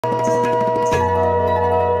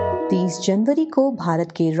22 जनवरी को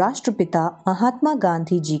भारत के राष्ट्रपिता महात्मा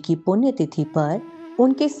गांधी जी की पुण्यतिथि पर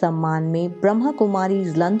उनके सम्मान में ब्रह्मा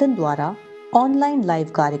कुमारीज लंदन द्वारा ऑनलाइन लाइव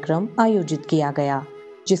कार्यक्रम आयोजित किया गया,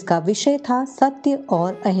 जिसका विषय था सत्य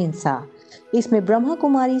और अहिंसा। इसमें ब्रह्मा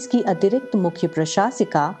कुमारीज की अतिरिक्त मुख्य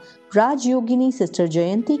प्रशासिका राजयोगिनी सिस्टर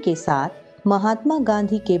जयंती के साथ महात्मा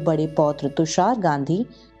गांधी के बड़े पौत्र तुषार गांधी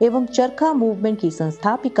एवं चरखा मूवमेंट की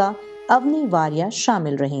संस्थापिका अवनी वारिया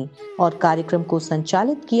शामिल रहीं और कार्यक्रम को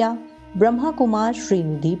संचालित किया ब्रह्मा कुमार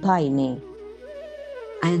श्रीनिधि भाई ने।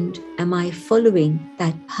 And am I following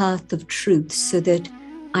that path of truth so that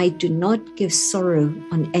I do not give sorrow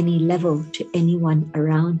on any level to anyone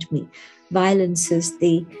around me? Violence is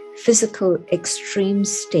the physical extreme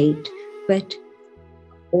state, but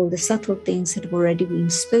all the subtle things that have already been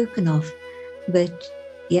spoken of. But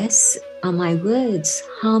yes, are my words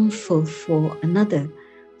harmful for another?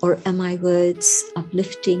 Or are my words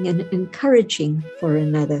uplifting and encouraging for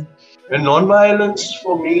another? And non-violence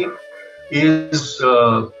for me is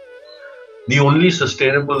the only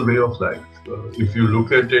sustainable way of life, if you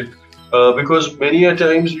look at it. Because many a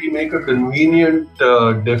times we make a convenient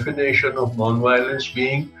definition of non-violence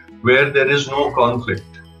being where there is no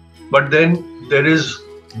conflict. But then there is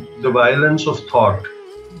the violence of thought.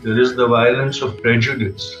 There is the violence of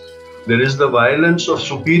prejudice. There is the violence of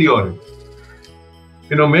superiority.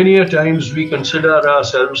 Many a times we consider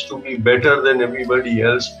ourselves to be better than everybody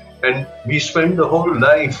else, and we spend the whole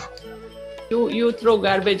life. You throw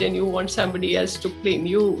garbage and you want somebody else to clean.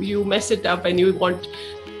 You mess it up and you want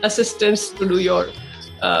assistance to do your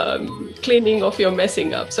cleaning of your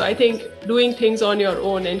messing up. So I think doing things on your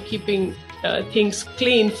own and keeping things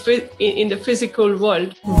clean in the physical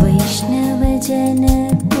world.